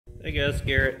Hey guys,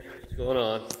 Garrett. What's going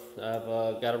on?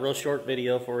 I've got a real short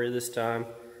video for you this time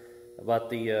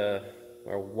about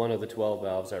one of the 12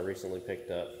 valves I recently picked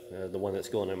up, the one that's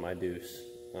going in my deuce.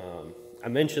 I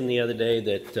mentioned the other day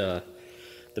that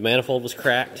the manifold was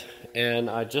cracked,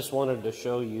 and I just wanted to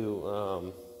show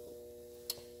you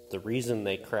the reason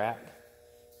they crack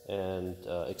and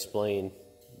explain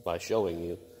by showing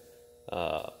you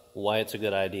why it's a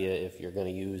good idea if you're going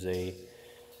to use a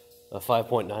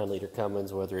 5.9 liter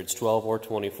Cummins, whether it's 12 or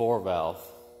 24 valve.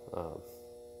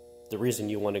 The reason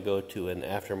you want to go to an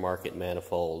aftermarket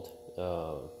manifold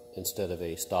instead of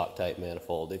a stock type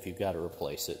manifold if you've got to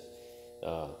replace it.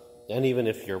 And even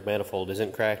if your manifold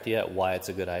isn't cracked yet, why it's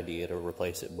a good idea to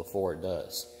replace it before it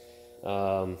does.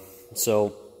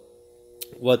 So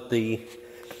what the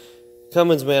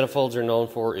Cummins manifolds are known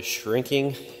for is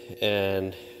shrinking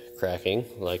and cracking,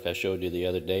 like I showed you the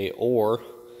other day, or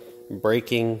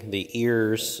breaking the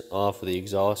ears off of the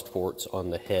exhaust ports on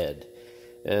the head.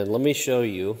 And let me show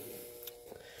you.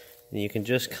 You can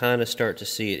just kind of start to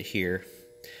see it here.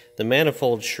 The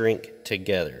manifolds shrink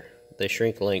together. They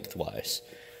shrink lengthwise.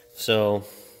 So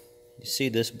you see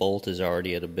this bolt is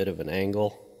already at a bit of an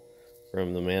angle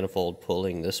from the manifold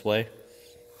pulling this way.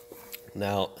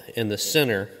 Now in the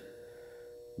center,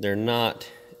 they're not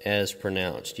as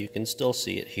pronounced. You can still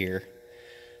see it here.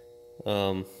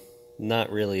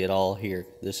 Not really at all here.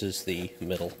 This is the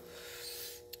middle.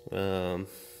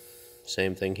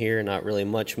 Same thing here, not really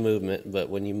much movement, but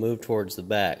when you move towards the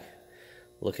back,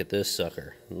 look at this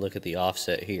sucker. Look at the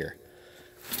offset here.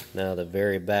 Now the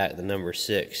very back, the number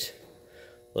 6,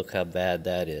 look how bad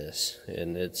that is.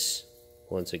 And it's,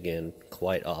 once again,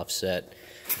 quite offset.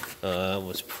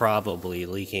 Was probably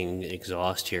leaking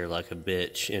exhaust here like a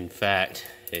bitch. In fact,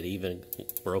 it even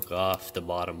broke off the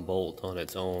bottom bolt on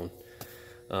its own.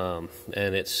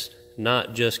 And it's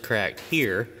not just cracked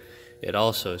here, it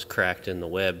also is cracked in the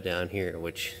web down here,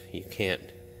 which you can't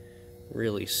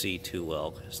really see too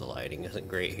well because the lighting isn't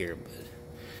great here. But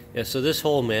yeah, so this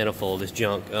whole manifold is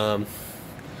junk.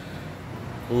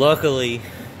 Luckily,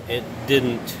 it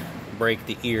didn't break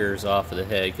the ears off of the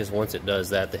head, because once it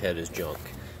does that, the head is junk.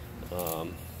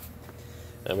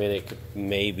 I mean, it could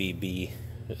maybe be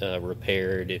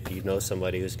repaired if you know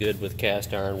somebody who's good with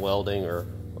cast iron welding or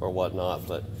whatnot,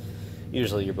 but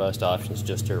usually your best option is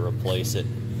just to replace it.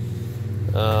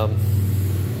 So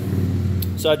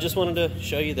I just wanted to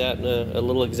show you that, a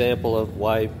little example of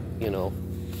why,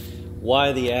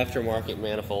 why the aftermarket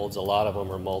manifolds, a lot of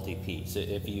them are multi-piece.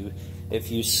 If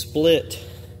you split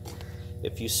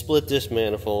this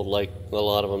manifold, like a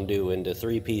lot of them do, into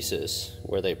 3 pieces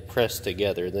where they press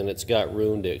together, then it's got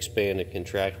room to expand and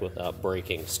contract without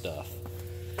breaking stuff.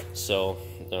 So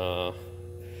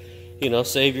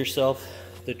save yourself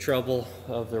the trouble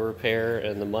of the repair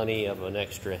and the money of an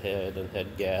extra head and head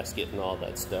gasket and all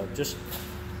that stuff. Just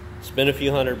spend a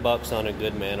few $100 on a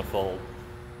good manifold.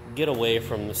 Get away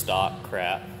from the stock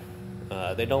crap.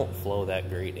 They don't flow that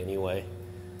great anyway.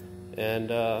 And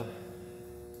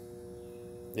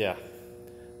yeah,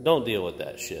 don't deal with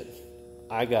that shit.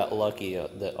 I got lucky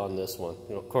on this one.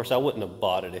 Of course, I wouldn't have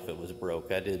bought it if it was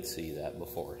broke. I did see that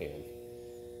beforehand.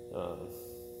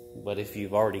 But if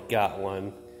you've already got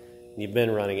one, you've been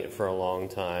running it for a long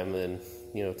time, then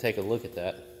take a look at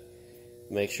that.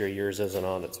 Make sure yours isn't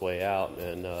on its way out,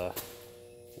 and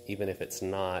even if it's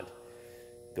not,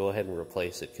 go ahead and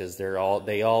replace it, because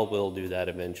they all will do that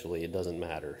eventually. It doesn't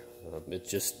matter. It's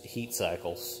just heat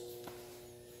cycles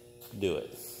do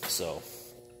it. So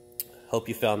hope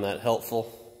you found that helpful.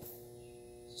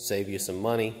 Save you some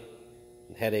money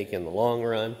and headache in the long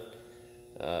run.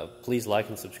 Please like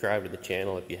and subscribe to the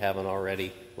channel if you haven't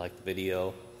already. Like the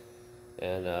video,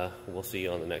 and we'll see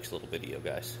you on the next little video,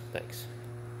 guys. Thanks.